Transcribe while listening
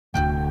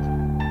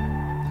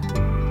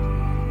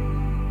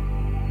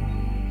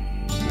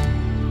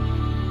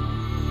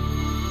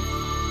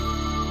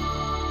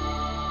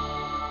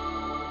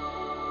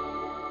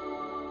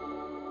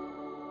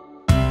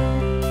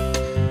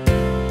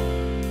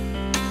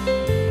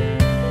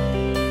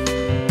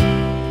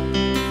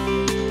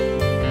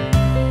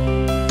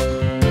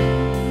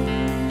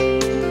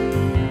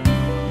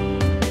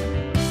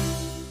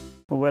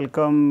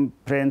welcome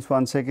friends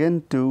once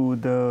again to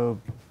the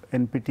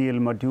NPTEL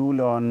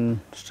module on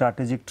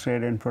strategic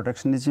trade and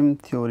protectionism,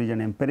 theories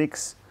and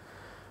empirics.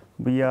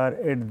 We are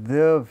at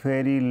the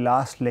very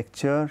last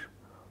lecture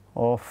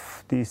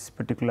of this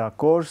particular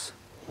course,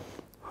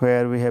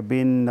 where we have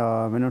been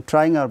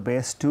trying our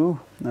best to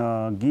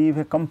give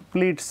a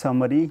complete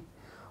summary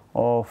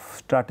of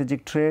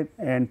strategic trade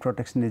and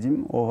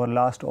protectionism over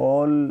last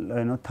all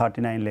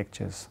 39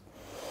 lectures.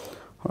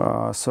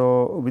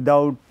 So,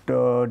 without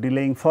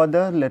delaying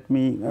further, let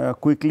me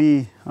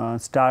quickly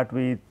start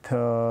with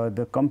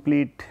the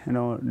complete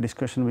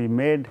discussion we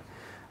made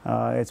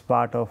as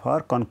part of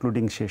our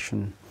concluding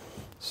session.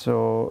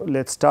 So,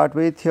 let us start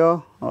with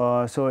here.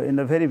 So, in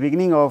the very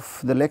beginning of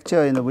the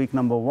lecture in the week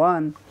number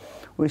 1,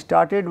 we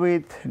started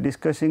with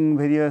discussing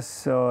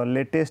various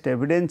latest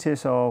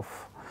evidences of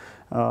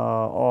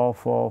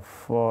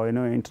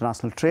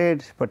international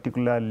trade,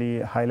 particularly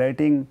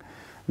highlighting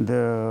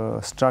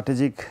the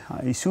strategic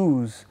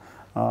issues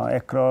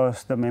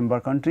across the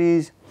member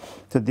countries.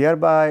 So,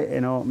 thereby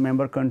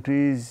member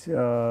countries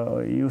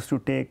used to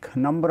take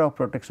number of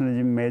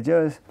protectionism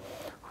measures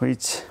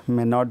which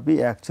may not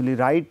be actually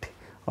right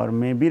or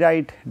may be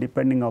right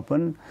depending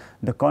upon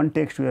the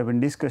context we have been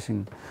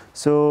discussing.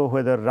 So,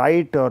 whether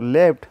right or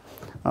left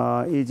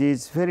it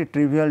is very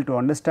trivial to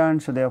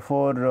understand. So,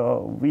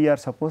 therefore, we are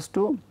supposed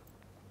to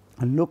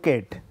look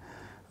at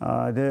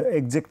the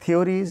exact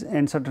theories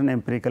and certain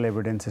empirical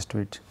evidences to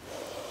it.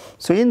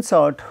 So, in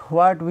short,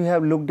 what we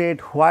have looked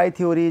at why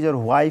theories or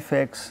why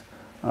facts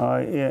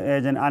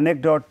as an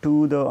anecdote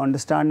to the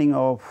understanding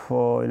of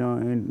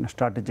in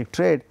strategic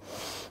trade.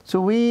 So,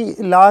 we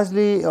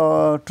largely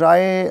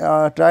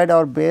tried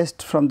our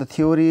best from the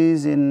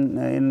theories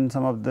in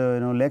some of the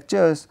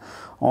lectures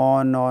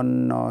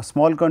on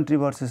small country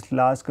versus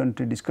large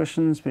country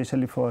discussion,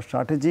 especially for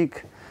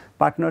strategic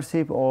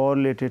partnership or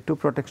related to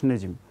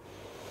protectionism.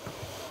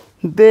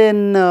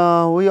 Then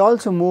we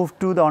also moved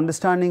to the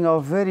understanding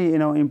of very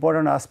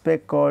important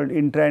aspect called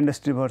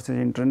intra-industry versus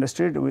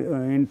inter-industry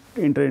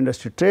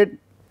trade,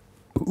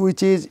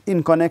 which is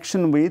in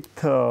connection with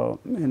the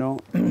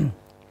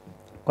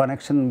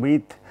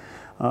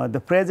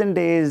present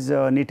days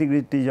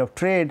nitty-gritties of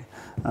trade,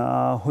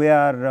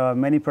 where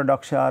many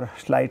products are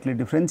slightly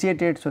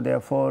differentiated. So,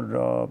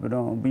 therefore,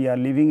 we are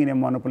living in a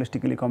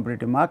monopolistically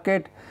competitive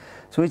market.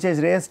 So, which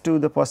has raised to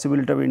the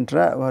possibility of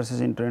intra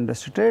versus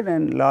inter-industry trade,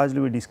 and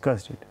largely we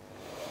discussed it.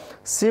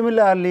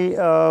 Similarly,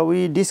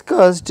 we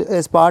discussed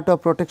as part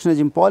of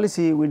protectionism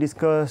policy, we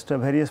discussed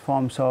various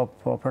forms of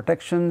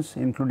protections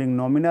including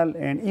nominal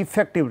and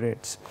effective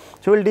rates.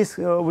 So,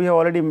 we have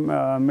already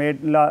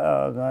made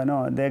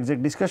the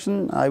exact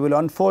discussion. I will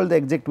unfold the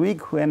exact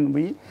week when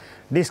we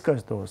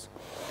discuss those.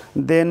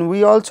 Then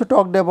we also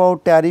talked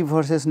about tariff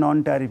versus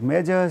non-tariff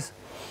measures.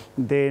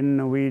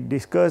 Then we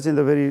discussed in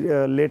the very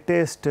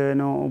latest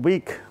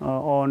week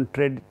on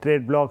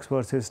trade blocks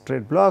versus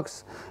trade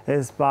blocks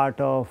as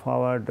part of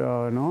our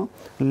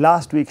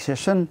last week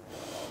session,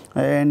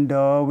 and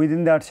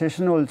within that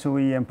session also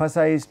we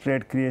emphasized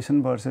trade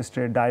creation versus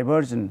trade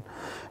diversion.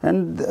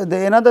 And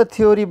another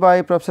theory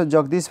by Professor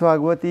Jagdish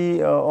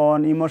Bhagwati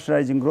on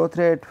emerging growth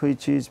rate,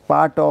 which is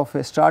part of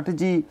a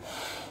strategy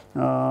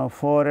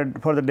for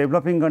the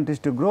developing countries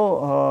to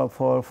grow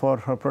for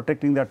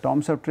protecting the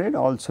terms of trade,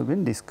 also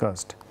been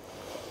discussed.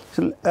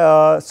 So,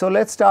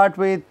 let us start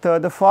with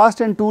the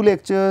first and two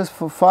lectures.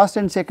 First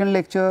and second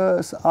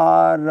lectures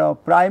are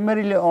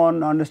primarily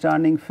on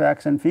understanding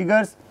facts and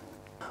figures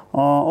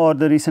or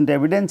the recent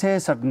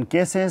evidences, certain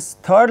cases.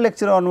 Third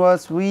lecture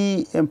onwards,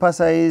 we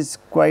emphasize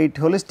quite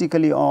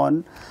holistically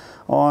on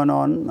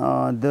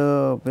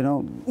the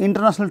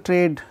international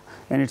trade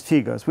and its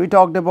figures. We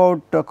talked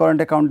about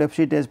current account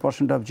deficit as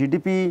percent of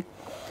GDP,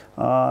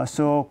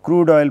 so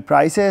crude oil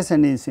prices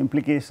and its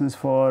implications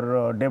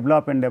for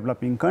developed and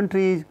developing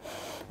countries.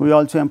 We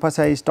also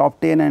emphasized top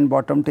 10 and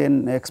bottom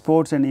 10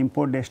 exports and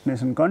import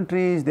destination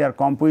countries, their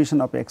composition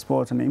of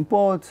exports and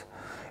imports.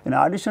 In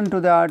addition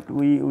to that,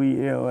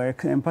 we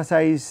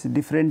emphasize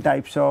different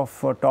types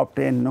of top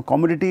 10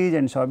 commodities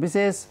and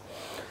services.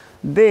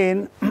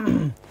 Then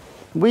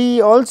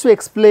we also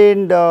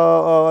explained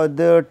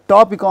the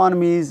top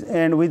economies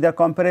and with the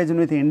comparison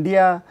with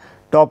India,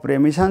 top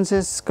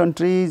remittances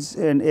countries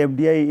and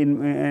FDI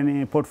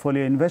in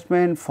portfolio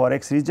investment,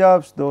 forex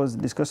reserves. Those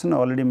discussion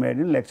already made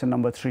in lecture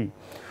number 3.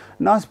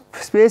 Now,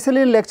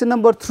 especially in lecture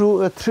number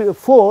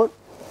 4,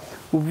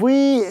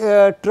 we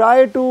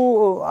try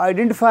to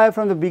identify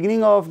from the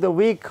beginning of the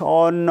week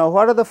on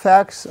what are the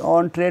facts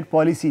on trade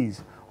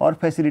policies or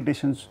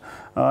facilitations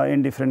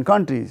in different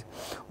countries.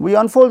 We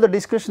unfold the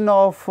discussion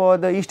of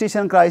the East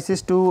Asian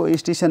crisis to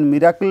East Asian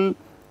miracle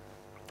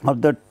of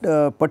the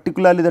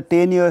particularly the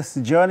 10 years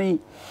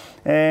journey,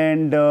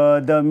 and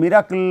the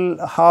miracle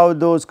how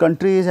those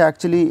countries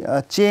actually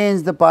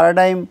change the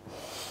paradigm,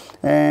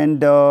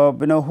 and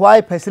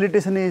why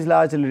facilitation is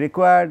largely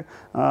required.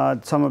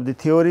 Some of the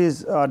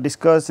theories are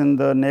discussed in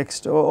the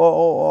next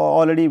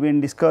already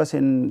been discussed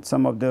in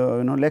some of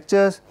the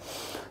lectures.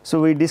 So,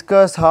 we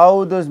discussed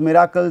how those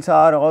miracles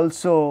are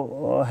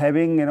also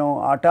having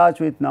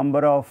attached with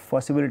number of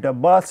possibility of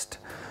burst.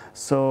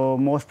 So,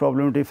 most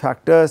problematic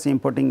factors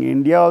importing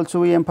India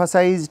also we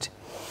emphasized.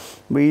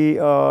 We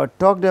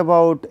talked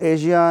about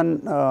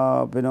ASEAN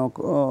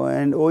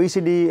and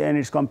OECD and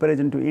its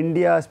comparison to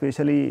India,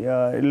 especially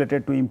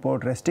related to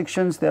import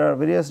restrictions. There are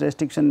various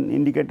restriction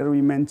indicator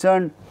we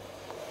mentioned.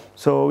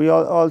 So, we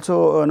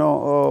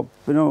also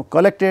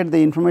collected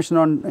the information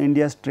on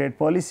India's trade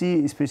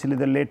policy, especially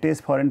the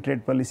latest foreign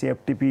trade policy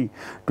FTP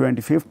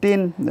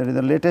 2015. That is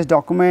the latest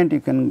document. You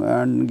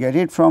can get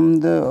it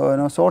from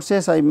the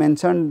sources I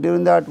mentioned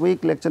during that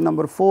week, lecture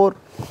number 4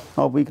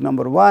 of week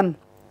number 1.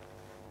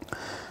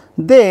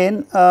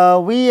 Then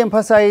we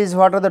emphasize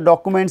what are the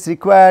documents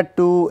required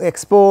to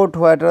export,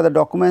 what are the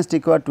documents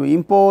required to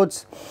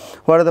imports,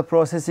 what are the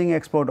processing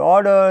export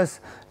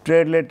orders,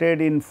 trade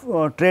related in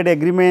trade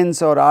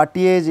agreements or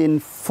RTAs in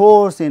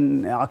force,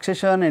 in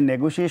accession and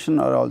negotiation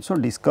are also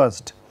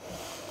discussed.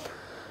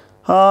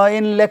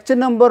 In lecture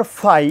number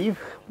 5,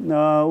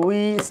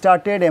 we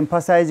started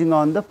emphasizing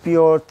on the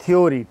pure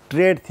theory,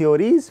 trade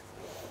theories.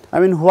 I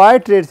mean, why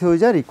trade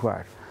theories are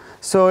required.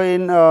 So,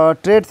 in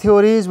trade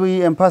theories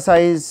we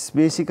emphasize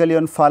basically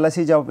on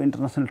fallacies of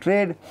international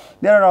trade.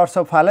 There are lots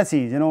of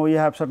fallacies, we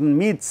have certain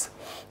myths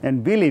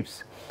and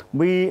beliefs.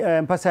 We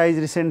emphasize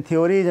recent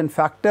theories and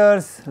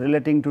factors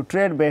relating to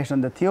trade based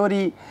on the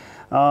theory.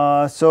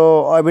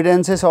 So,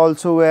 evidences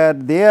also were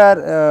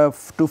there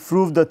to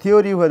prove the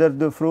theory, whether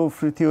the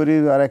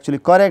theories are actually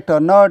correct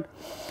or not.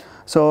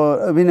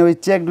 So, we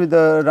checked with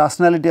the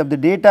rationality of the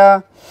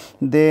data,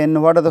 then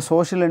what are the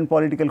social and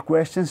political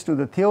questions to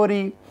the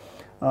theory.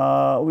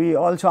 We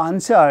also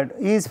answered,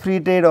 is free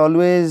trade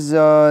always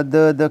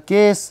the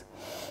case,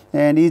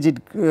 and is it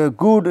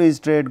good, is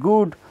trade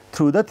good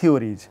through the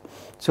theories.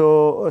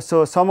 So,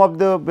 some of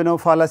the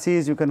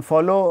fallacies you can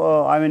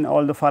follow, I mean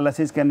all the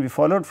fallacies can be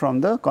followed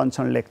from the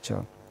concerned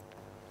lecture.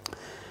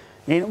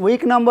 In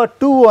week number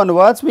 2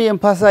 onwards, we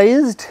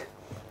emphasized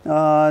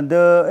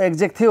the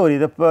exact theory,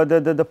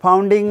 the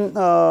founding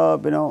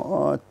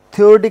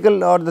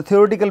theoretical or the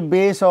theoretical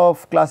base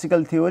of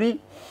classical theory.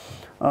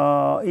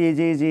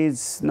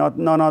 Is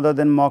none other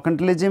than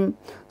mercantilism.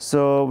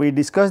 So, we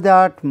discussed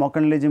that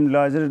mercantilism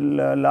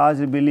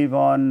largely believe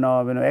on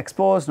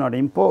exports, not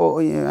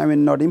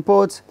not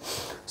imports.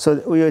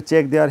 So, we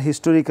check their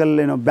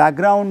historical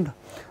background,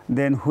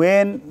 then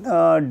when,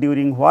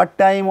 during what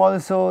time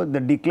also, the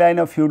decline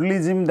of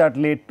feudalism that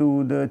led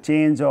to the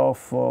change of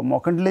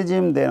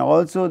mercantilism, then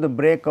also the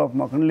break of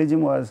mercantilism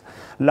was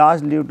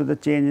largely due to the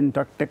change in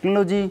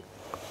technology.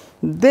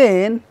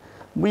 Then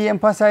we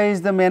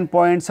emphasize the main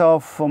points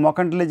of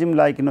mercantilism,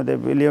 like they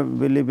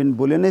believe in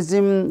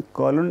bullionism,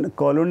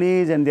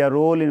 colonies and their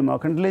role in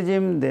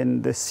mercantilism,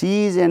 then the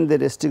seas and they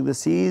restrict the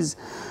seas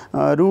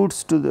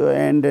routes to the,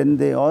 and then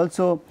they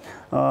also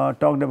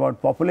talked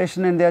about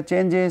population and their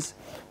changes.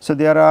 So,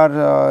 there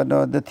are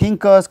the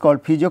thinkers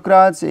called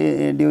physiocrats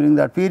during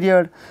that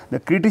period. The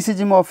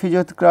criticism of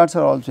physiocrats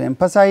are also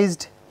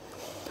emphasized.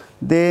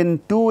 Then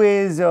 2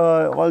 ways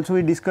also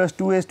we discussed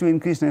 2 ways to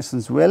increase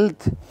nation's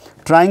wealth.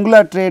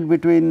 Triangular trade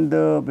between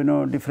the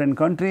different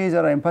countries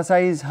are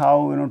emphasized,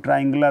 how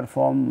triangular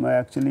form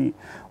actually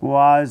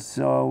was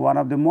one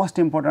of the most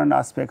important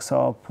aspects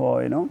of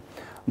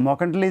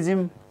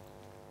mercantilism.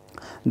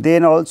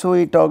 Then also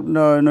we talked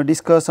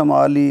discussed some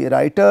early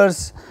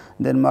writers,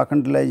 then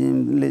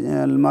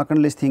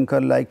mercantilist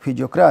thinker like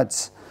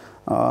physiocrats.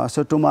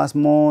 So, Thomas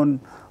More,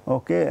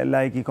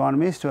 like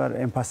economists were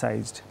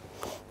emphasized.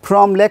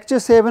 From lecture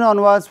 7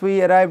 onwards,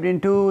 we arrived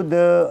into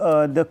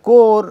the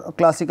core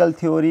classical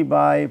theory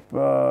by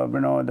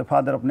the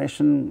father of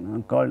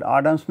nation called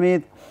Adam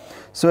Smith.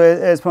 So,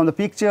 as from the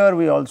picture,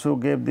 we also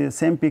gave the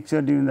same picture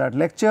during that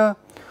lecture,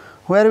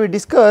 where we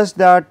discussed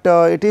that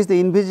it is the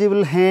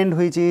invisible hand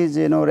which is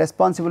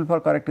responsible for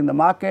correcting the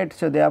market.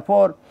 So,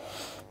 therefore,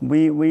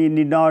 we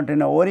need not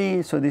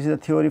worry. So, this is a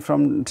theory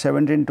from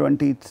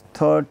 1723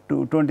 to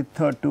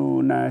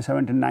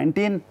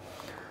 1719.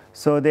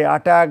 So, they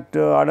attacked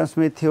Adam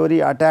Smith theory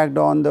attacked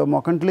on the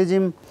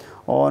mercantilism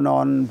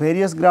on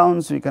various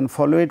grounds. We can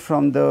follow it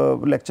from the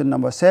lecture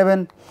number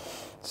 7.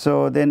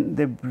 So, then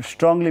they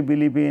strongly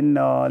believe in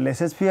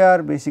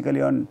laissez-faire,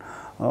 basically on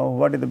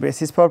what is the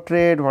basis for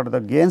trade, what are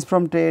the gains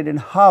from trade, and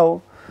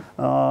how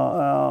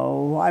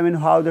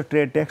how the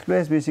trade takes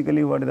place,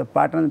 basically what is the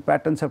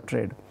patterns of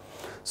trade.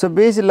 So,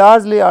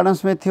 largely Adam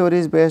Smith theory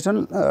is based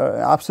on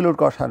absolute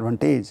cost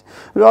advantage.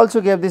 We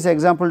also gave this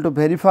example to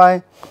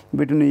verify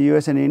between the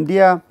US and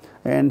India,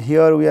 and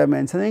here we are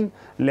mentioning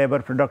labor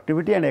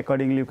productivity, and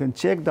accordingly you can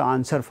check the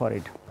answer for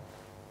it.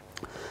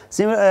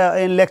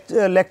 In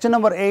lecture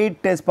number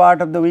 8, as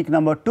part of the week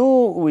number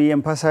 2, we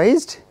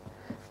emphasized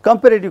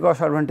comparative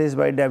cost advantage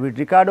by David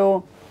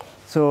Ricardo.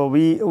 So,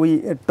 we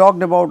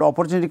talked about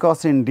opportunity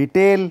cost in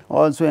detail,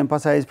 also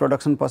emphasized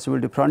production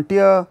possibility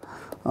frontier,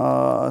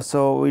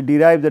 So, we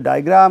derived the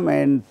diagram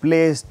and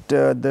placed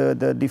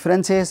the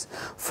differences.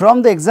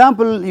 From the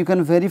example you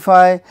can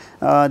verify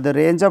the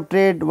range of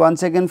trade.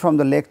 Once again from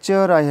the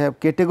lecture I have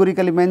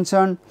categorically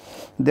mentioned.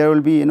 There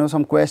will be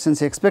some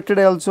questions expected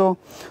also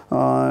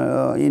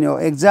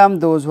exam,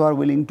 those who are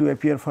willing to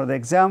appear for the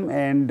exam,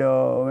 and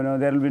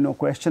there will be no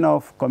question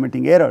of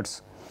committing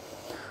errors.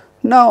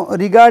 Now,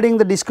 regarding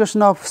the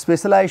discussion of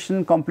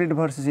specialization, complete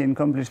versus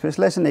incomplete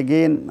specialization,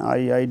 again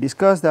I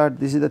discussed that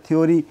this is the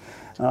theory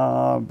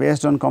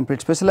based on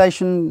complete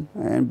specialization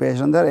and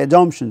based on the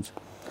assumptions.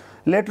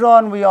 Later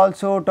on we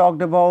also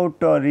talked about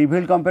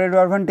revealed comparative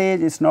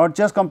advantage. It is not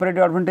just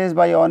comparative advantage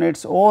by on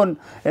its own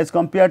as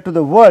compared to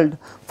the world.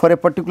 For a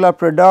particular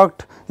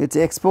product, its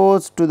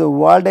exports to the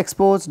world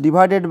exports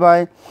divided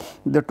by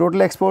the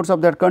total exports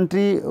of that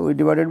country, we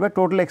divided by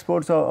total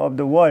exports of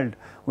the world,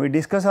 we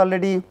discussed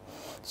already.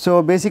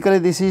 So, basically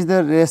this is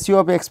the ratio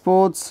of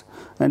exports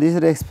and this is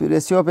the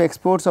ratio of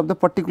exports of the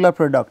particular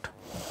product.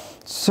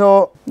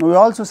 So, we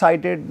also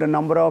cited the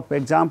number of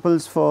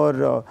examples for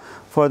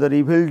the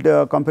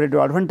revealed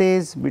comparative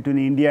advantage between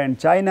India and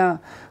China,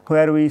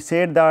 where we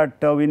said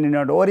that we need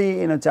not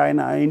worry,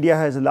 India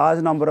has a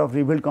large number of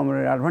revealed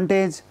comparative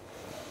advantage.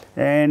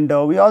 And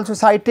we also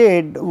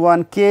cited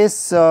one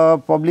case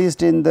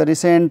published in the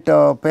recent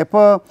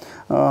paper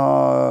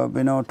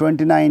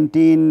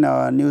 2019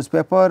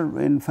 newspaper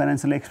in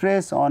Financial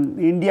Express on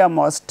India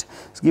must,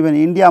 given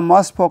India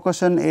must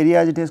focus on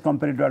areas it has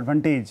comparative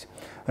advantage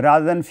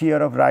rather than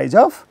fear of rise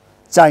of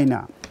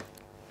China.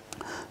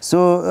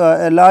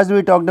 So, largely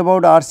we talked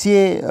about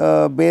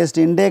RCA based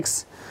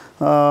index.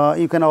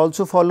 You can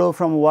also follow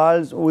from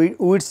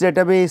WITS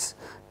database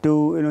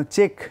to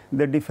check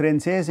the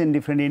differences in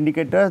different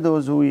indicators,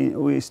 those who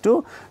wish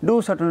to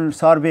do certain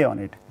survey on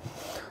it.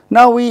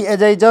 Now, we,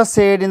 as I just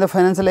said in the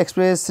Financial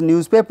Express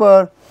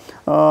newspaper,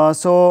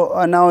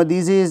 now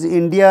this is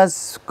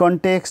India's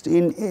context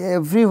in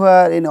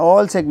everywhere in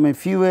all segments,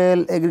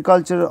 fuel,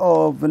 agriculture,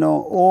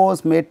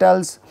 ores,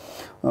 metals,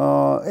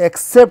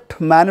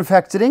 except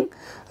manufacturing,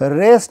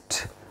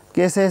 rest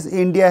cases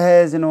India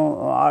has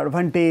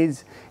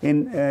advantage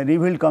in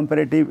revealed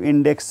comparative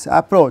index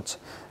approach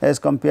as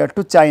compared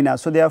to China.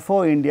 So,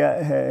 therefore,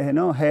 India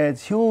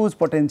has huge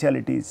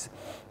potentialities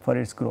for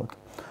its growth,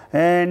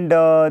 and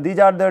these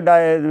are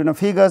the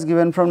figures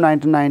given from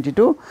 1990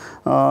 to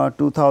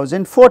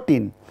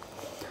 2014.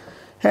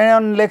 And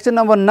on lecture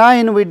number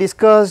 9 we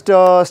discussed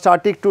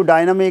static to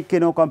dynamic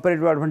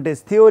comparative advantage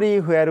theory,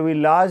 where we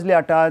largely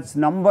attach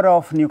number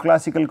of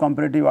neoclassical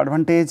comparative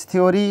advantage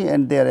theory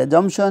and their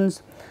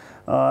assumptions,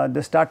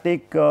 the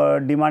static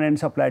demand and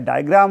supply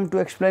diagram to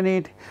explain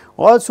it,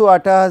 also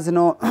attach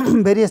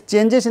various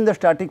changes in the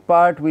static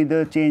part with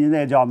the change in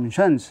the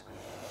assumptions.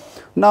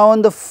 Now,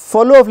 on the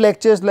follow up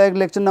lectures like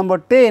lecture number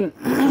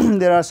 10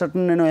 there are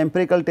certain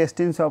empirical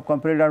testings of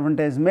comparative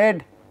advantage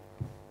made.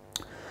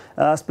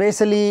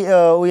 Especially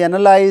we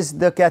analyzed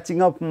the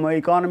catching up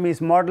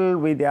economies model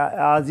with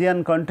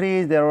ASEAN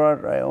countries. There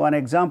were one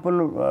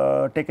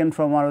example taken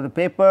from one of the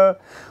paper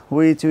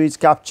which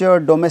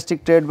captured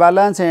domestic trade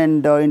balance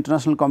and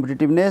international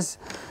competitiveness,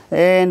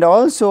 and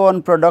also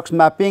on products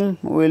mapping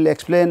we will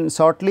explain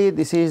shortly.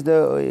 This is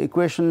the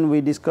equation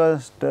we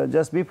discussed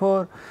just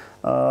before,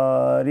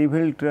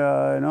 revealed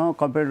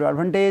comparative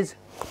advantage.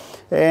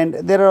 And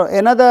there are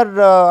another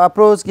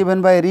approach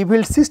given by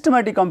revealed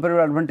systematic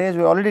comparative advantage,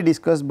 we already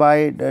discussed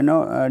by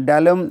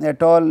Dalum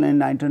et al. In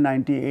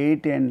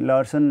 1998 and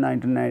Larson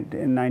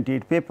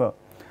 1998 paper.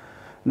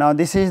 Now,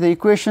 this is the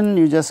equation,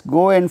 you just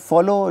go and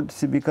follow, it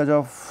is because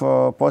of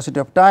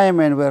paucity of time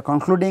and we are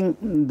concluding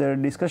the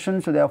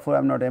discussion. So, therefore, I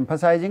am not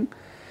emphasizing.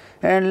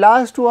 And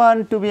last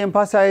one to be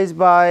emphasized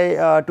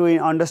by to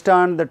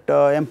understand that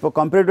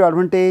comparative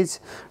advantage,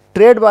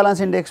 trade balance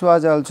index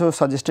was also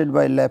suggested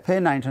by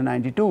Lafay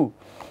 1992.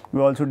 We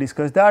also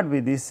discussed that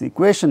with this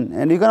equation,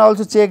 and you can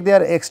also check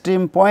their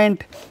extreme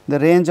point, the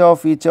range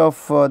of each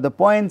of the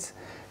points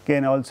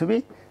can also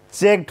be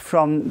checked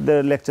from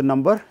the lecture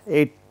number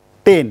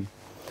 10.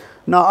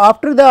 Now,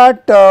 after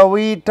that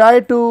we try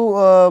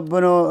to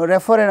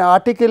refer an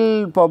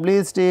article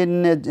published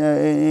in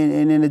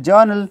a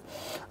journal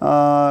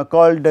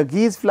called the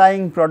Geese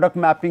Flying Product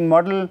Mapping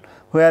Model,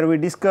 where we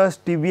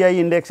discussed TBI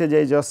index as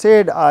I just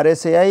said,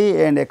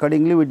 RSAI, and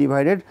accordingly we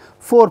divided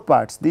 4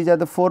 parts. These are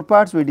the 4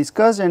 parts we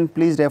discussed, and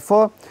please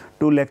refer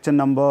to lecture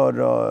number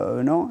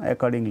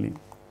accordingly.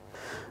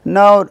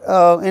 Now,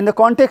 in the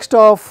context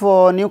of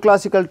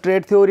neoclassical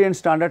trade theory and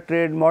standard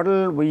trade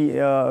model, we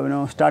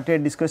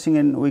started discussing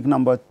in week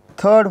number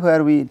 3rd,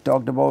 where we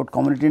talked about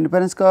commodity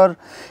independence curve,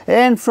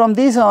 and from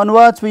this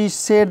onwards we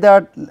said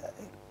that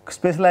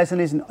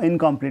specialization is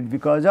incomplete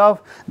because of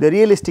the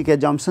realistic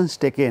assumptions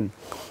taken,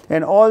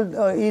 and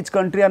each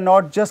country are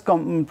not just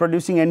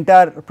producing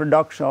entire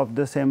products of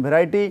the same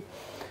variety,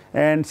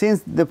 and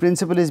since the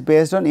principle is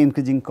based on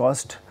increasing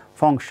cost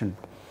function.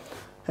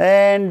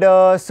 And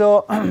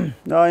so, in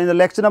the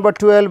lecture number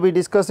 12 we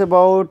discuss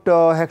about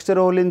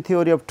Hexter-Ohlin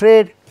theory of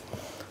trade.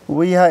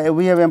 we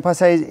have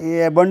emphasized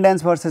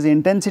abundance versus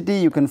intensity.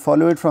 You can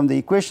follow it from the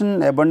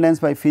equation, abundance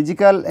by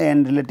physical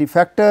and relative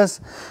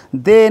factors.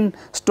 Then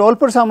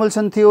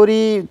Stolper-Samuelson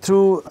theory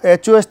through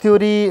HOS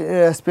theory,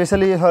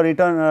 especially her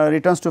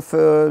returns to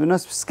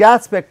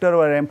scarce factor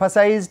were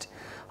emphasized,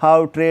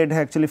 how trade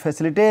actually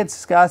facilitates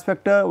scarce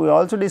factor. We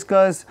also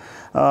discussed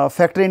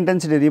factor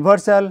intensity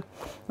reversal,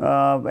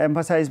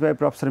 emphasized by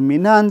Professor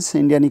Minhans,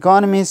 Indian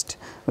economist,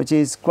 which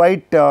is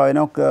quite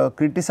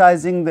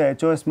criticizing the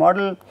HOS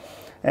model.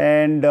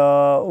 And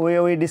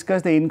we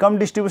discussed the income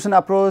distribution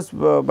approach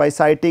by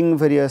citing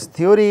various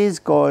theories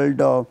called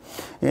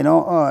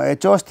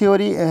HOS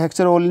theory,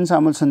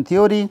 Heckscher-Ohlin-Samuelson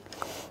theory.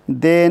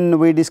 Then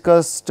we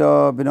discussed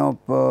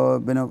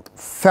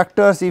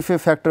factors, if a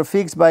factor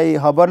fixed by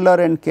Haberler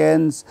and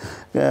Keynes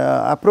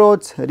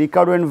approach,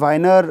 Ricardo and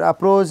Weiner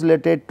approach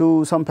related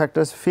to some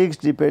factors fixed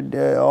depend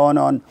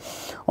on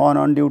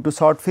due to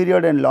short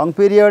period and long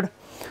period.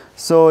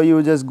 So,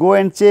 you just go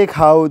and check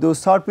how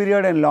those short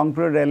period and long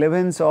period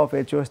relevance of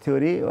HOS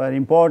theory are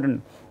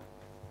important.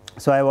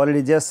 So, I have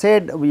already just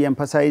said we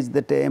emphasized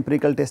the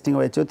empirical testing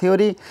of HO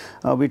theory.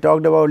 We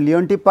talked about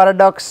Leontief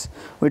paradox,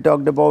 we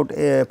talked about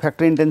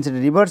factor intensity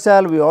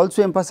reversal, we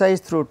also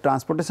emphasized through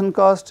transportation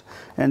cost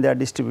and their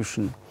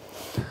distribution.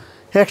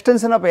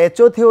 Extension of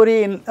HO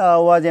theory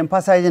was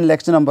emphasized in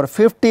lecture number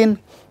 15,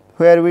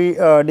 where we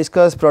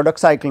discussed product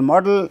cycle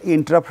model,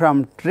 interrupt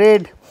from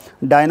trade,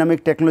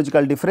 dynamic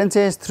technological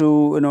differences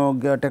through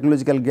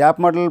technological gap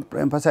model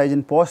emphasized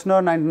in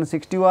Posner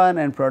 1961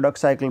 and product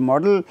cycle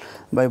model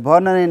by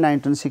Werner in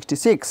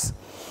 1966.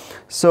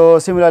 So,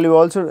 similarly, we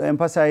also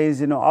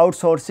emphasize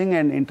outsourcing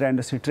and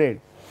intra-industry trade.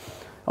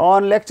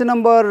 On lecture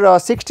number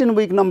 16,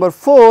 week number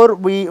 4,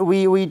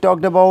 we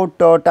talked about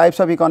types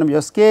of economy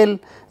of scale,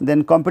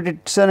 then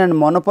competition and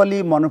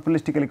monopoly,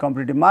 monopolistically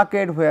competitive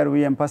market, where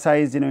we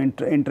emphasize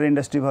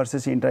inter-industry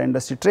versus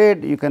intra-industry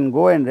trade. You can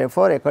go and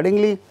refer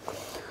accordingly.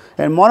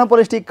 And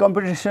monopolistic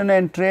competition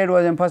and trade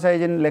was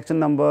emphasized in lecture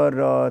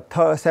number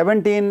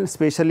 17,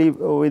 especially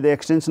with the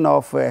extension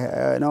of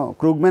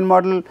Krugman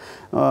model.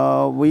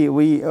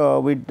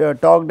 We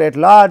talked at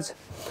large,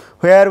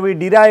 where we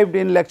derived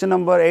in lecture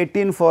number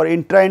 18 for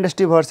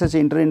intra-industry versus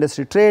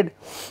inter-industry trade,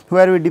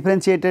 where we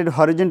differentiated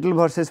horizontal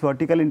versus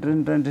vertical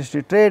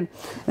inter-industry trade,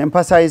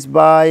 emphasized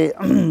by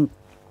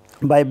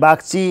by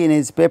Bakshi in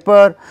his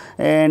paper,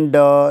 and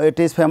it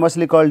is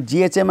famously called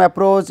GHM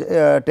approach,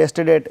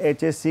 tested at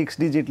HS 6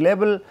 digit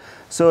level.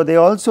 So, they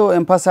also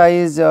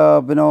emphasize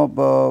HVIT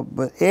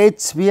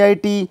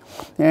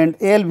and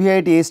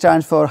LVIT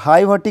stands for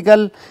high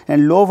vertical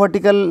and low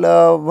vertical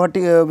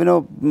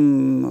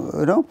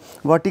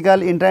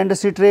vertical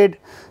intra-industry trade.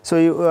 So,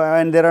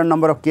 and there are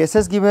number of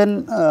cases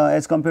given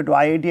as compared to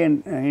IIT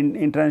and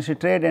intra-industry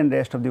trade and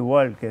rest of the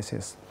world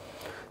cases.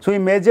 So, we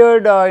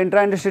measured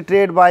intra-industry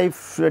trade by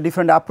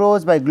different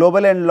approach, by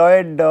Global and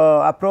Lloyd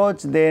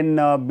approach, then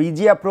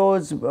BG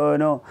approach,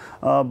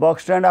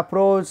 Bogstrand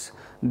approach,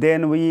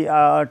 then we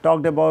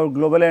talked about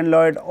Global and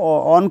Lloyd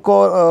on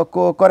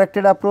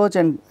corrected approach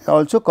and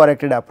also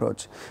corrected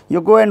approach.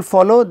 You go and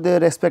follow the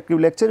respective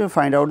lecture, you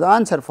find out the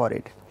answer for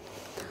it.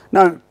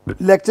 Now,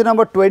 lecture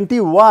number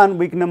 21,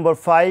 week number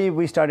 5,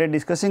 we started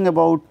discussing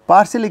about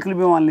partial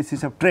equilibrium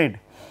analysis of trade,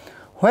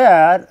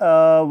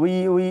 where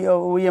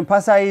we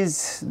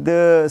emphasize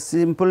the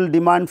simple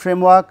demand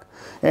framework,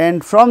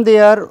 and from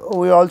there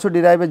we also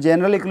derive a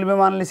general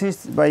equilibrium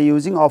analysis by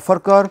using offer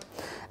curve,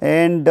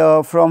 and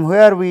from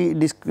where we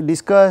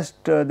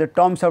discussed the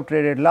terms of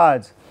trade at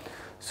large.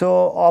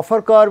 So,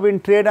 offer curve in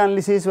trade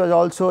analysis was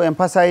also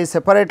emphasized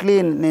separately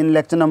in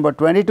lecture number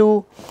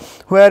 22,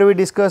 where we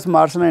discussed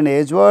Marshall and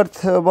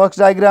Edgeworth box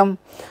diagram.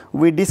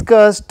 We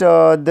discussed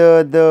of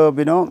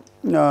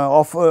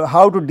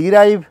how to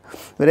derive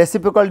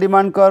reciprocal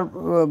demand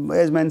curve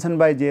as mentioned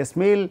by J.S.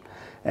 Mill,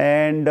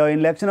 and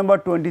in lecture number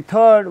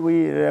 23rd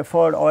we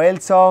referred oil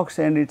shocks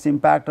and its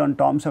impact on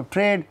terms of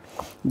trade.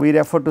 We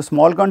referred to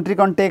small country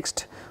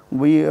context.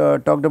 We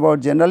talked about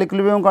general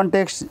equilibrium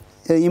context.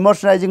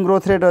 Emergent rising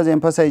growth rate was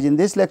emphasized in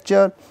this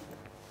lecture,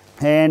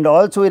 and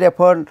also we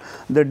referred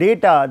the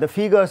data, the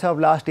figures of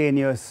last 10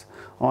 years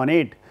on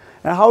it.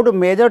 And how to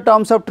measure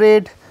terms of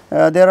trade?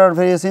 There are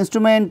various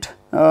instruments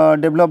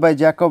developed by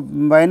Jacob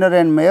Weiner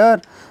and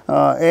Mayer,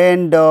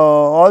 and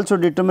also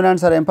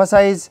determinants are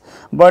emphasized,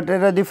 but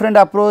there are different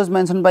approach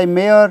mentioned by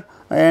Mayer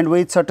and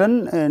with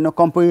certain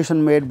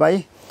composition made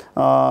by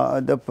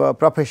the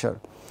professor.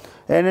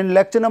 And in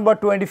lecture number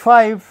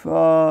 25,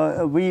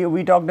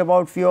 we talked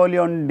about purely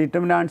on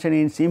determinants and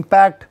its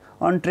impact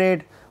on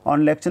trade.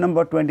 On lecture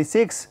number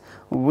 26,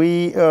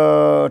 we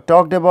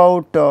talked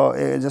about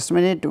just a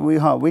minute,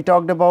 we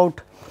talked about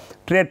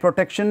trade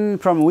protection.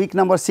 From week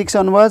number 6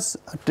 onwards,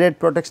 trade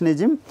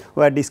protectionism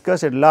were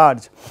discussed at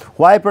large.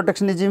 Why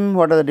protectionism,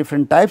 what are the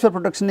different types of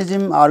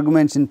protectionism,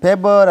 arguments in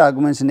favor,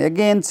 arguments in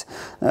against,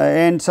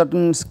 and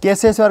certain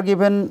cases were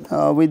given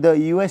with the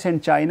US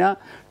and China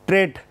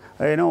trade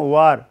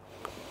war.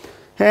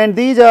 And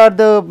these are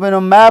the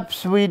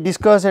maps we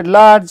discussed at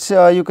large.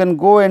 You can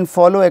go and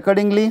follow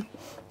accordingly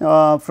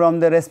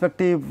from the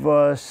respective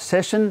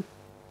session.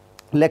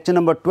 lecture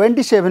number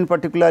 27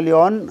 particularly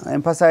on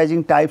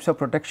emphasizing types of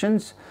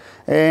protections,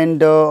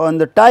 and on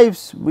the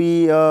types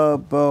we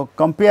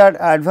compared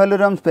ad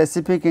valorem,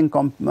 specific and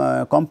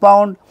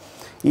compound,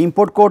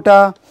 import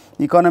quota,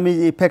 economic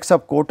effects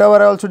of quota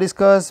were also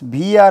discussed,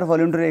 VER,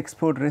 voluntary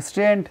export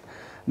restraint,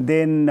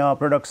 then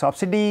product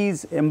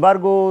subsidies,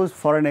 embargoes,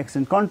 foreign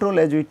exchange control.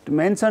 As we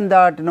mentioned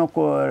that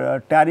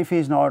tariff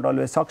is not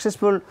always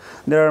successful.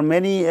 There are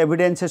many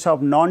evidences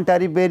of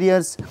non-tariff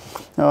barriers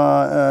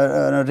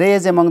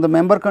raised among the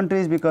member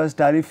countries, because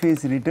tariff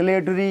is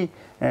retaliatory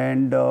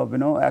and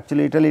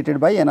actually retaliated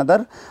by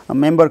another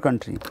member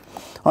country.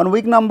 On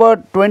week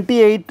number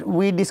 28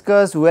 we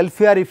discussed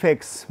welfare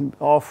effects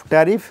of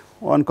tariff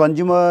on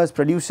consumers,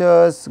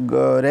 producers,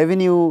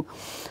 revenue.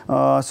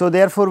 So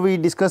therefore we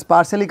discuss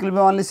partial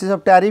equilibrium analysis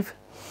of tariff.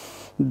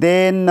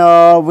 Then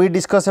we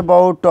discuss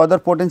about other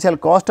potential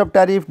cost of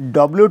tariff,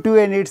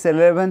 WTO and its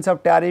relevance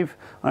of tariff,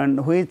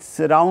 and which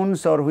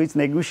rounds or which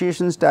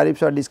negotiations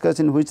tariffs are discussed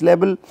in which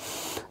level.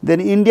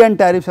 Then Indian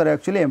tariffs are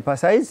actually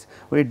emphasized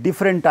with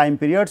different time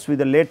periods with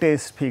the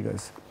latest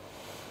figures.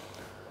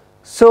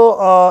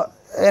 So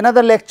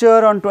another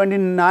lecture on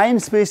 29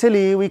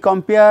 specially we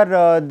compare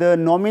the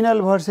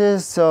nominal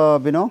versus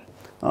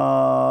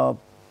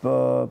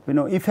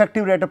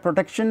effective rate of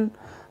protection,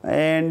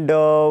 and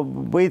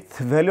with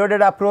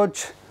value-added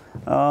approach,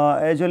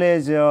 as well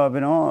as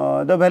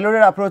the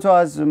value-added approach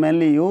was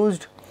mainly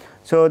used.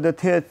 So the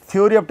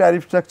theory of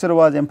tariff structure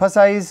was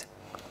emphasized.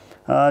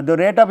 The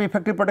rate of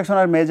effective protection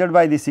are measured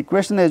by this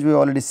equation, as we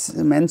already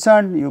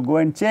mentioned. You go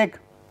and check.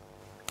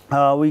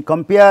 We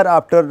compare,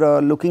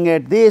 after looking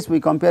at this, we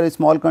compare a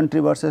small country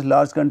versus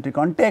large country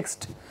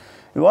context.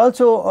 We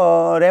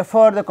also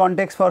refer the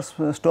context for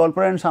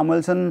Stolper and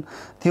Samuelson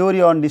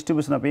theory on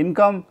distribution of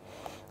income.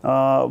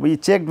 We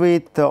checked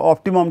with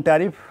optimum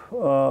tariff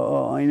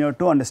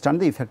to understand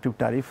the effective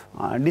tariff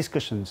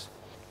discussions.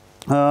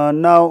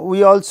 Now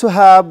we also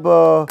have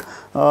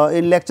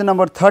in lecture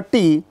number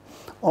 30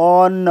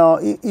 on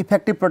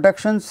effective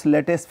protections,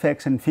 latest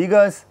facts and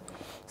figures,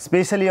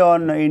 especially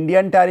on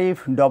Indian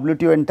tariff,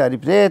 WTO and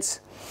tariff rates,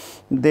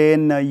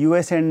 then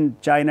US and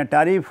China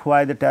tariff,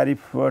 why the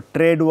tariff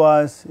trade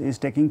is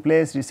taking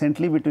place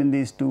recently between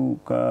these two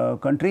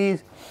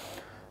countries.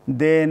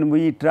 Then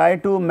we try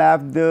to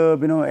map the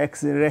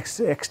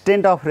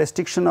extent of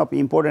restriction of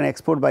import and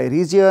export by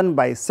region,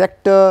 by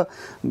sector,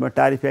 by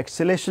tariff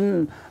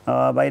escalation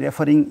by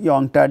referring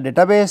UNCTAD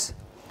database.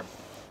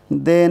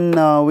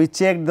 Then we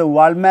check the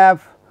world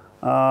map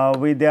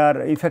with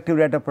their effective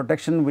rate of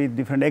protection with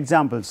different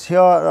examples. Here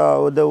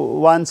the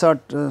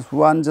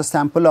one just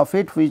sample of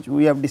it, which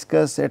we have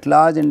discussed at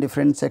large in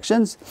different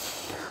sections.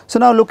 So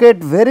now look at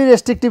very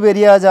restrictive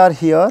areas are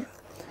here,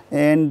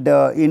 and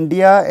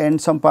India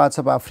and some parts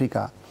of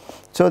Africa.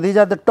 So these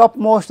are the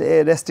topmost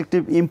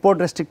restrictive import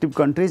restrictive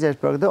countries as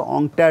per the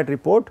UNCTAD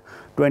report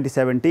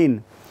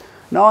 2017.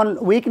 Now on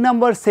week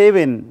number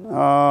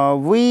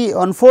 7 we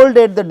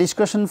unfolded the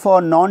discussion for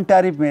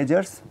non-tariff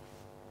measures,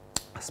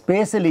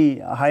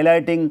 especially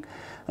highlighting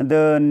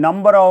the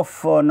number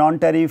of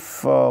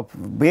non-tariff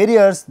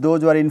barriers,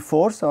 those who are in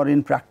force or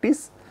in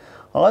practice.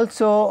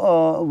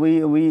 Also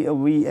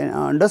we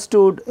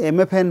understood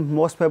MFN,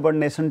 most favored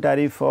nation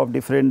tariff of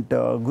different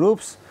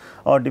groups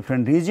or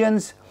different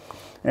regions,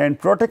 and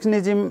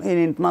protectionism in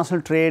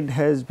international trade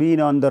has been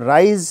on the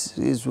rise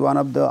is one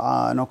of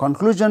the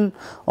conclusion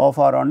of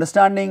our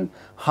understanding.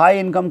 High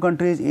income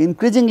countries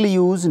increasingly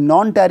use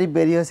non-tariff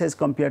barriers as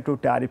compared to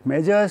tariff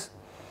measures.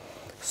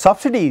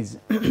 Subsidies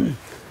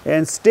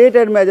and state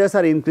aid measures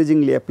are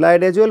increasingly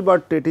applied as well,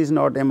 but it is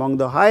not among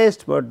the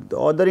highest, but the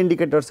other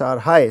indicators are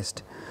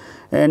highest.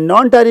 And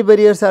non-tariff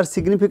barriers are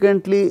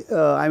significantly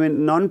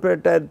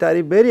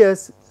non-tariff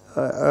barriers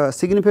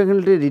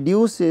significantly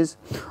reduces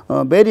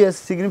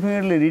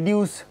significantly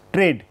reduce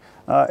trade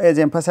as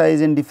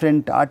emphasized in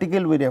different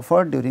article we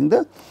referred during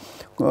the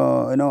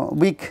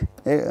week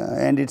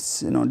and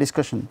its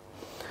discussion.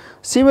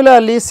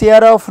 Similarly,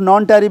 share of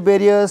non-tariff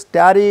barriers,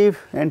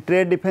 tariff and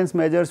trade defense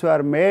measures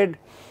were made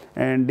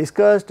and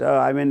discussed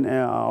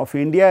of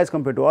India as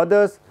compared to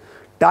others.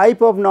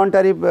 Type of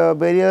non-tariff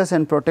barriers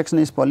and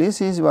protectionist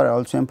policies were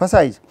also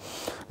emphasized.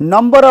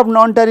 Number of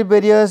non-tariff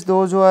barriers,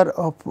 those who are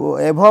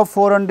above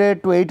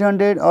 400 to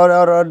 800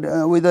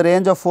 or with a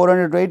range of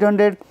 400 to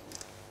 800.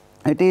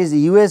 It is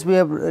US, we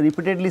have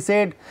repeatedly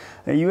said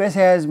US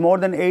has more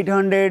than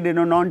 800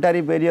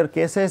 non-tariff barrier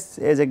cases,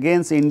 as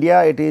against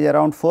India it is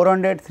around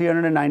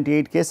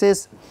 398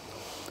 cases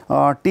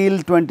till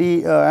from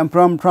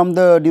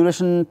the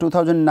duration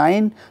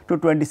 2009 to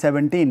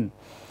 2017.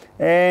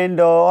 And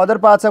other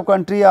parts of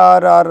country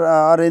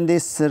are in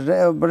this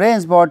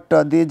range,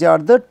 but these are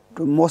the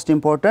most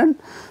important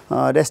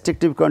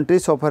restrictive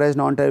countries so far as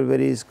non-tariff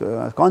barriers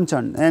is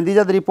concerned, and these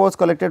are the reports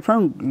collected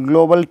from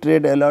Global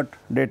Trade Alert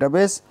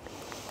database.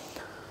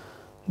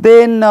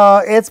 Then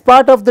as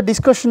part of the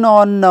discussion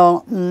on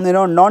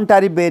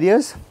non-tariff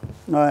barriers,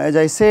 as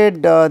I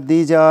said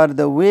these are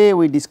the way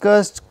we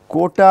discussed: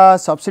 quota,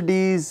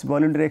 subsidies,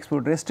 voluntary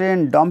export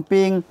restraint,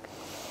 dumping,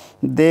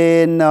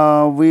 Then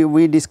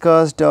we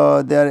discussed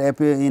their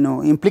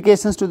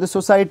implications to the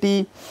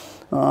society.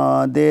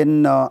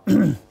 Then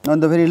on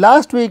the very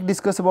last week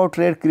discuss about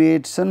trade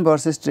creation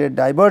versus trade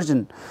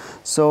diversion.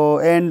 So,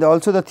 and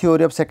also the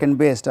theory of second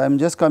best. I am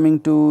just coming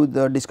to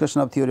the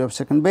discussion of theory of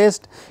second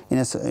best in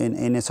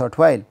a short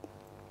while.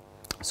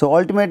 So,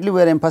 ultimately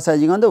we are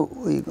emphasizing on the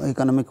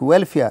economic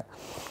welfare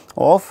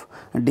of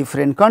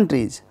different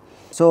countries.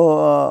 So,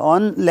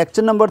 on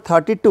lecture number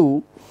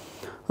 32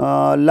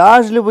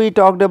 largely we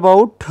talked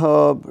about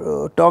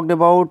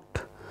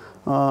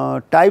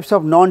types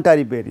of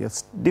non-tariff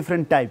barriers,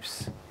 different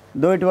types,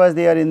 though it was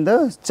there in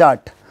the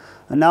chart.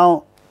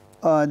 Now,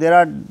 there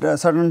are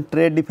certain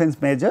trade defense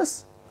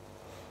measures,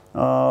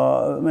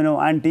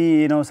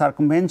 anti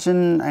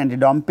circumvention, anti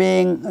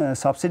dumping,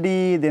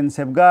 subsidy, then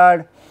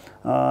safeguard.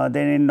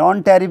 Then in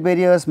non-tariff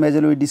barriers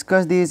majorly we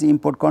discuss these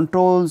import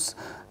controls,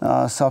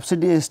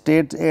 subsidy,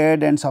 state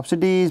aid and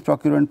subsidies,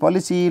 procurement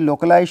policy,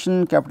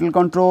 localization, capital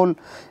control,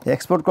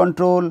 export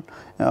control.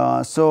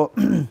 So,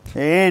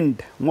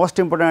 and most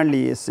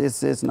importantly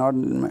is not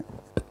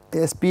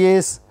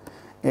SPS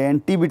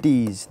and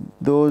TBTs,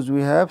 those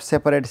we have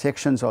separate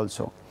sections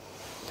also.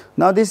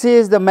 Now, this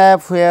is the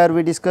map where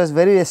we discuss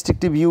very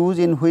restrictive use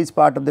in which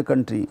part of the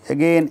country,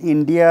 again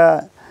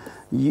India,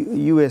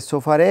 US so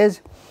far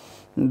as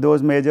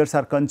those measures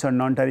are concerned,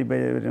 non-tariff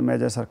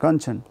measures are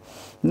concerned.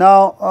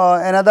 Now,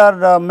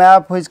 another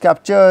map which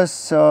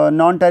captures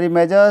non-tariff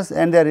measures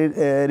and their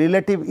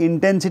relative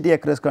intensity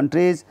across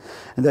countries.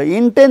 The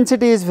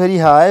intensity is very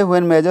high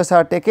when measures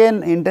are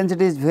taken,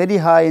 intensity is very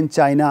high in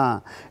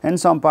China and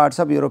some parts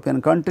of European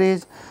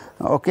countries.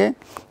 Okay.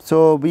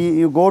 So,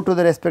 you go to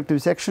the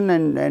respective section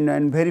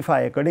and verify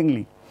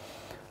accordingly.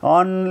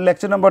 On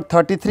lecture number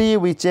 33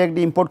 we checked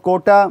import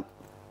quota.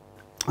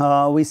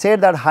 We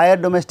said that higher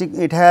domestic,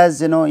 it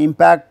has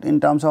impact in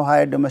terms of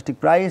higher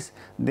domestic price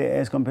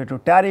as compared to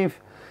tariff,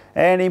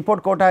 and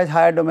import quota has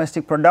higher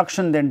domestic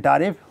production than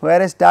tariff,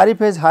 whereas tariff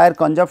has higher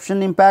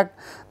consumption impact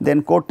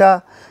than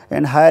quota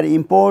and higher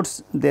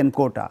imports than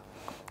quota.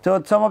 So,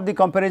 some of the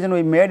comparison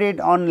we made it.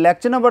 On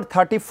lecture number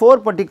 34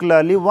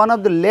 particularly, one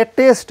of the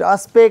latest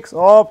aspects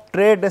of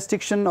trade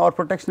restriction or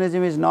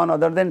protectionism is none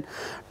other than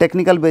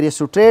technical barriers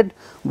to trade.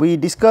 We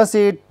discuss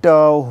it,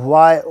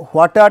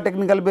 what are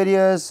technical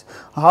barriers,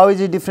 how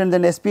is it different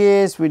than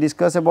SPS, we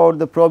discuss about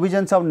the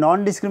provisions of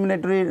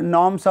non-discriminatory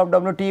norms of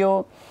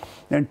WTO,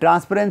 then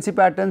transparency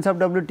patterns of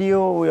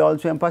WTO. We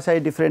also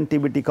emphasize different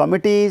TBT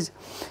committees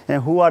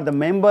and who are the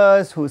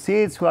members, who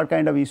sits, what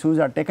kind of issues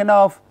are taken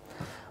off.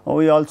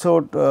 We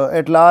also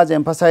at large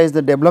emphasize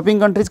the developing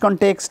countries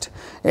context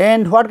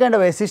and what kind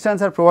of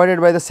assistance are provided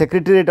by the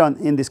secretariat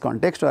in this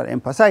context are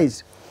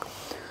emphasized.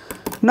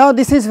 Now,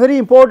 this is very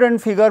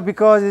important figure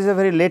because it is a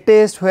very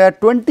latest where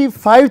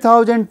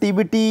 25,000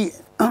 TBT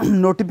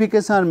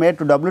notifications are made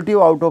to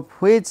WTO, out of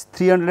which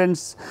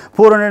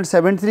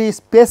 473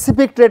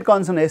 specific trade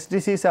concern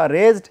STCs are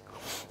raised.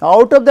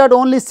 Out of that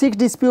only 6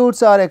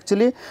 disputes are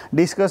actually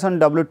discussed on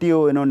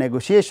WTO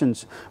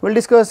negotiations. We will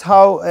discuss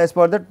how as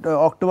per the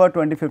October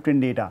 2015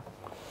 data.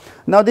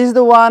 Now, this is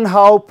the one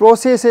how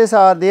processes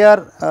are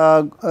there,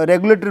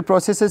 regulatory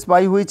processes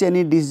by which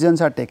any decisions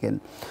are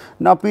taken.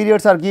 Now,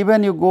 periods are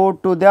given, you go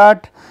to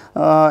that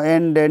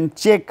and then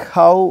check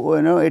how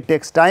it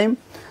takes time.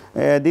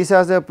 This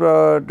is a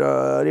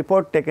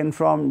report taken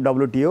from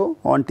WTO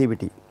on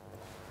TBT.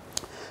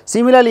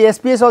 Similarly,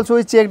 SPS also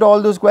we checked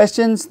all those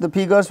questions, the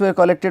figures were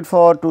collected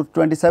for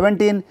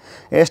 2017,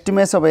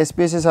 estimates of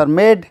SPSs are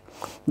made,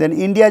 then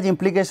India's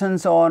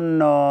implications on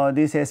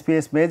these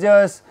SPS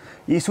measures,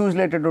 issues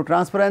related to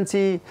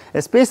transparency.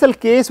 A special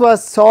case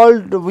was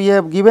solved, we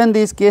have given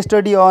this case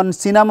study on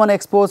cinnamon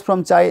exports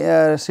from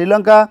Sri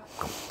Lanka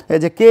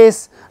as a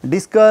case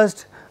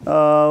discussed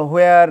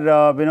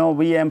where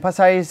we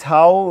emphasize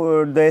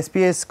how the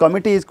SPS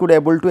committees could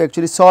able to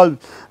actually solve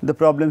the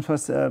problems for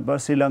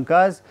Sri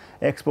Lanka's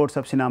exports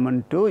of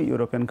cinnamon to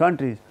European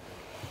countries.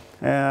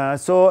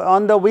 So,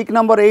 on the week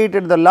number 8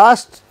 at the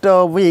last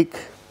week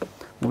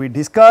we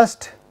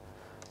discussed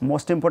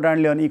most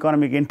importantly on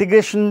economic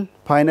integration.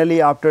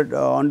 Finally, after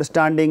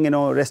understanding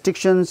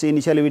restrictions,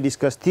 initially we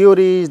discussed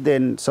theories,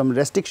 then some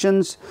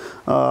restrictions,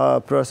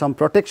 some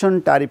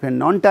protection, tariff and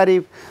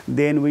non-tariff,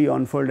 then we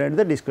unfolded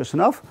the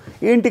discussion of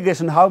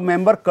integration, how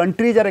member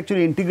countries are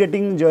actually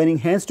integrating, joining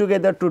hands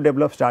together to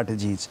develop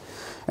strategies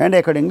and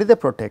accordingly they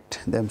protect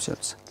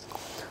themselves.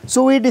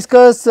 So, we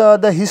discuss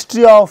the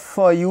history of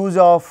use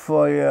of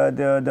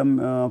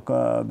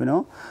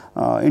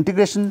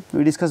integration.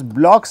 We discuss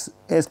blocks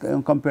as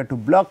compared to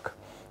block.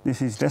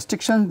 This is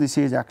restriction, this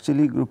is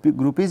actually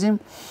groupism,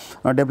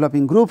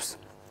 developing groups.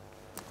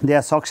 There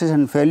are success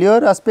and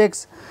failure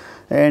aspects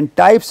and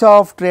types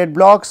of trade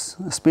blocks,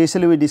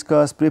 especially we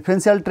discuss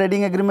preferential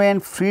trading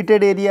agreement, free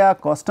trade area,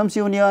 customs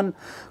union,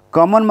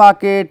 common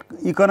market,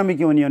 economic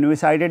union. We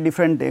cited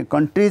different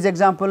countries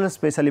examples,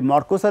 especially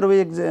Mercosur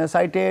we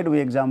cited,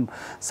 we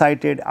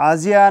cited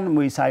ASEAN,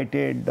 we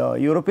cited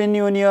European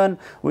Union,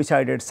 we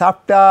cited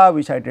SAFTA,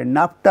 we cited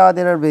NAFTA.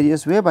 There are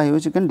various ways by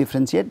which you can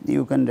differentiate.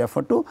 You can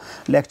refer to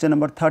lecture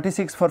number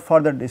 36 for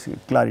further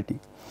clarity.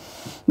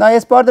 Now,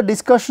 as per the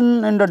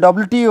discussion in the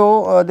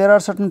WTO, there are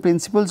certain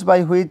principles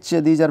by which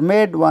these are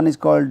made. One is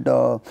called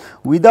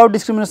without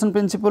discrimination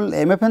principle,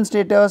 MFN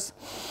status,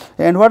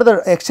 and what are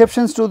the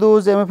exceptions to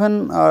those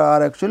MFN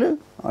are actually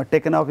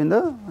taken up in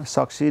the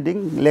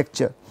succeeding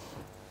lecture.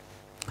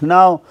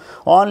 Now,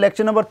 on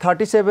lecture number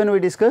 37, we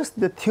discussed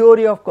the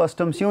theory of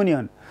customs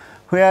union,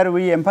 where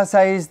we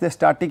emphasize the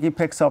static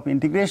effects of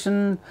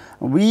integration.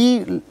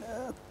 We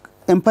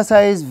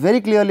emphasize very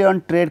clearly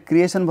on trade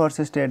creation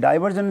versus trade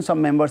diversion.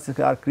 Some members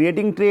are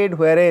creating trade,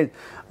 whereas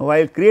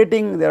while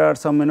creating there are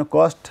some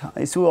cost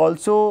issue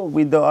also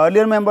with the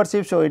earlier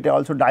membership. So, it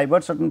also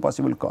diverts certain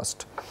possible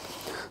cost.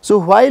 So,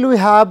 while we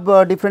have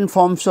different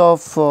forms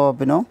of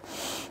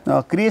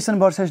creation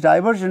versus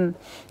diversion,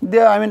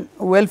 there I mean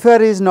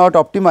welfare is not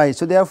optimized.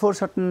 So, therefore,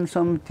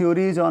 some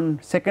theories on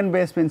second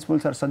base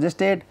principles are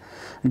suggested.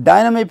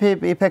 Dynamic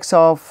effects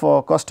of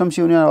customs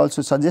union are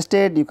also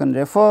suggested. You can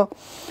refer.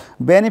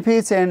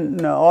 Benefits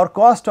and or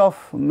cost of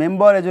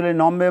member as well as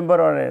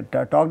non-member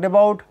are talked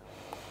about,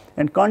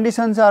 and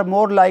conditions are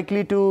more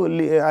likely to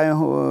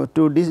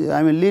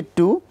lead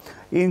to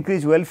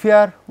increased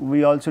welfare.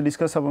 We also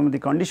discuss some of the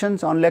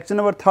conditions. On lecture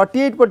number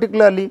 38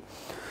 particularly,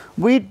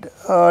 we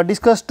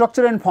discuss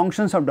structure and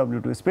functions of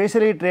WTO,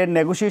 especially trade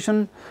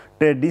negotiation,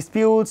 trade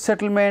disputes,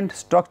 settlement,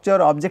 structure,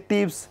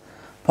 objectives,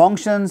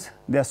 functions,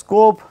 their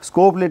scope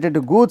related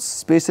to goods,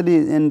 especially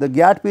in the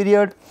GATT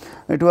period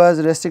it was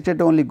restricted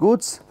to only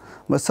goods,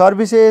 but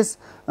services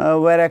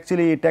were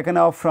actually taken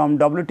off from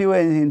WTO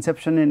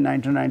inception in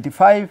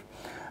 1995,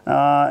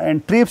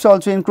 and TRIPS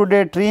also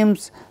included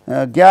TRIMS,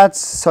 GATS,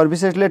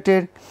 services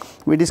related.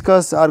 We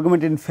discuss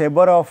argument in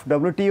favor of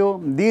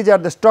WTO. These are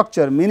the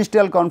structure: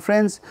 ministerial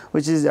conference,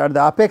 which is at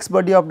the apex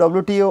body of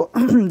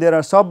WTO. There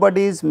are sub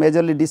bodies,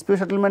 majorly dispute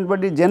settlement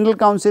body, general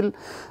council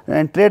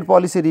and trade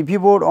policy review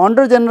board.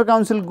 Under general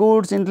council,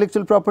 goods,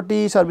 intellectual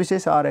property,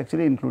 services are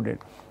actually included.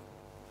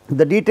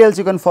 The details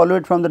you can follow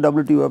it from the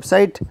WTO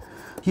website.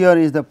 Here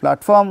is the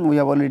platform we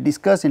have already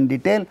discussed in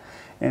detail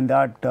in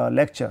that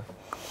lecture.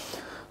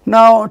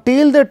 Now,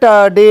 till that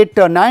date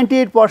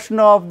 98%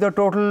 of the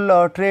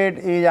total trade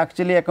is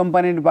actually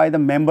accompanied by the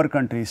member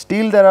countries.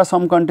 Still there are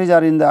some countries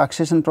are in the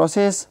accession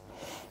process,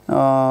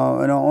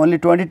 only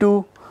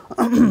 22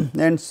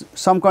 and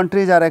some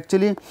countries are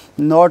actually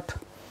not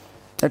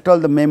at all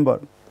the member.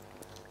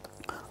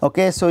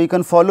 Okay, so, you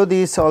can follow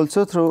this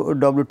also through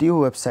WTO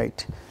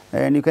website,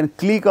 and you can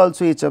click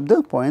also each of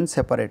the points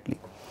separately.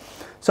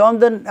 So, on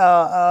the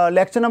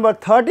lecture number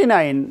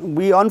 39,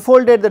 we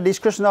unfolded the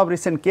discussion of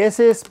recent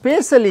cases,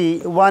 especially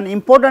one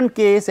important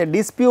case, a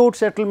dispute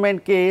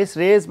settlement case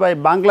raised by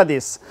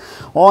Bangladesh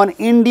on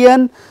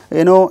Indian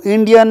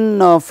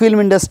film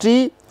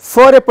industry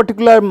for a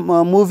particular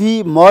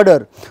movie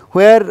Murder,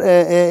 where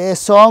a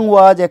song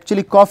was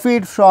actually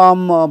copied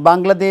from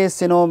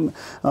Bangladesh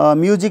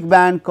music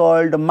band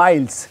called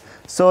Miles.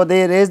 So,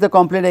 they raised the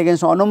complaint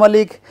against Anu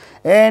Malik,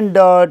 and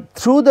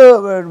through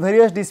the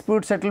various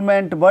dispute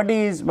settlement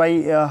bodies, by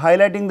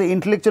highlighting the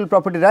intellectual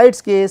property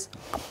rights case,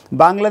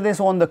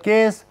 Bangladesh won the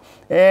case,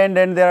 and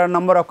then there are a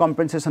number of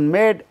compensation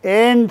made,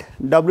 and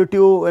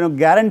WTO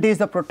guarantees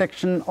the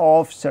protection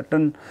of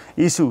certain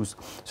issues.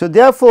 So,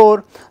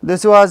 therefore,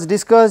 this was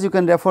discussed. You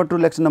can refer to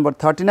lecture number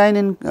 39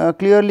 in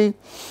clearly.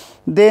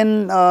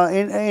 Then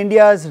in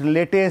India's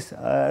latest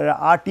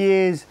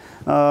RTAs,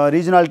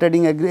 regional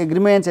trading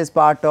agreements as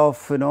part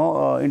of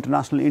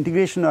international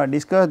integration are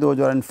discussed. Those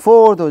are in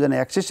 4, those are in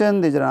accession,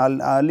 these are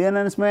in early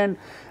announcement,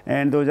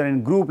 and those are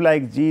in group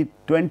like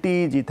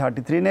G20,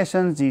 G33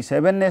 nations,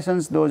 G7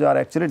 nations. Those are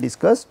actually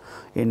discussed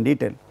in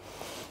detail.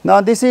 Now,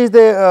 this is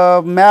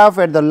the map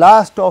at the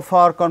last of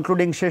our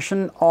concluding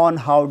session on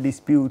how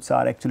disputes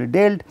are actually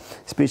dealt,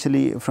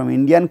 especially from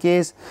Indian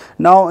case.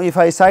 Now, if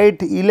I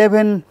cite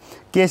 11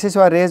 cases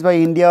were raised by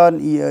India on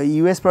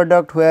US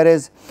product,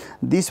 whereas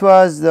this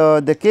was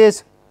the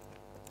case,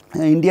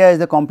 India is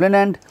the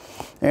complainant,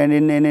 and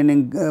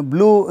in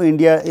blue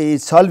India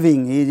is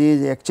solving, it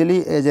is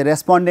actually as a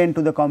respondent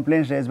to the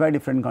complaints raised by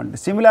different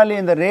countries. Similarly,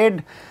 in the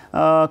red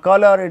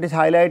color it is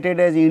highlighted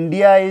as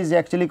India is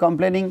actually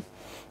complaining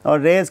or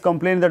raised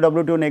complaint in the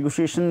WTO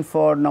negotiation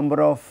for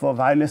number of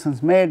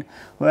violations made,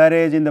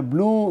 whereas in the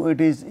blue it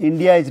is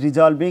India is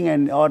resolving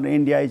and or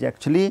India is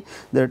actually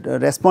the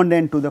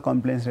respondent to the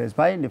complaints raised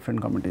by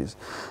different committees.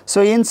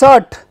 So, in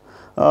short,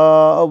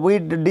 we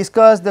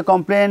discussed the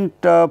complaint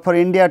for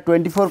India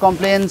 24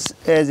 complaints,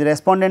 as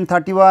respondent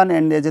 31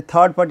 and as a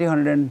third party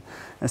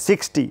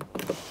 160.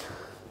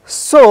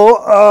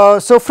 So,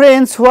 so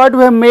friends, what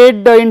we have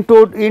made in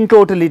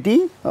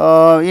totality,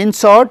 in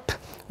short,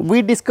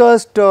 We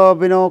discussed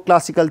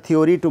classical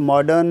theory to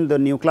modern, the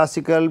new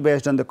classical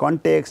based on the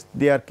context,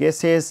 their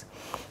cases.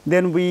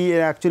 Then we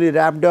actually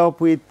wrapped up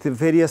with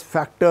various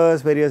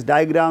factors, various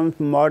diagrams,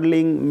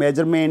 modeling,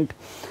 measurement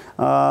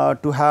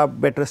to have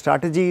better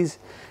strategies.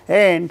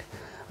 And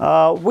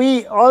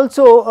we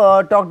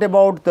also talked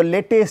about the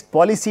latest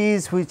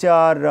policies which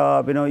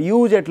are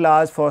used at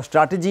large for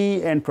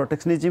strategy and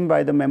protectionism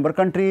by the member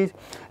countries,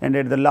 and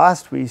at the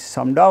last we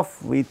summed up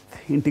with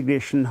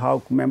integration,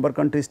 how member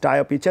countries tie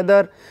up each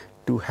other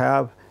to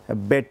have a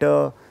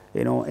better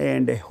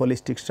and a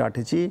holistic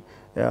strategy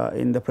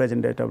in the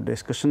present date of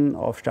discussion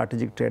of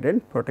strategic trade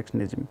and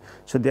protectionism.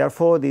 So,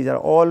 therefore, these are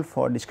all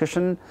for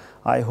discussion.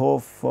 I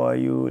hope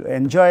you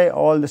enjoy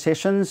all the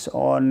sessions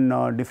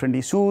on different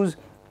issues,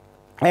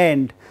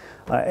 and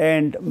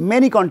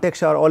many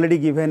contexts are already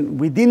given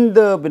within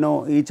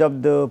the each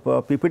of the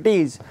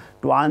PPTs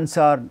to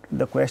answer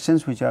the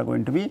questions which are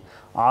going to be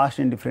asked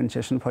in different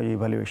sessions for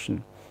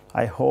evaluation.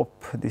 I hope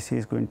this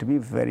is going to be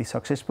very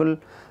successful,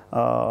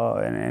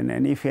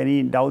 and if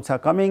any doubts are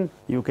coming,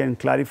 you can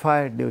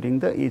clarify during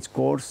the each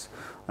course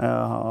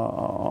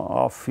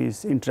of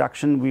his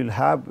interaction we will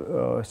have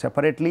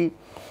separately,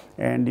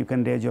 and you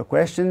can raise your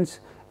questions,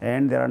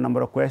 and there are a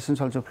number of questions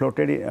also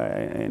floated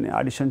in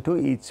addition to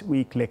each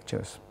week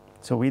lectures.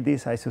 So, with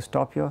this I should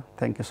stop here.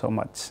 Thank you so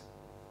much.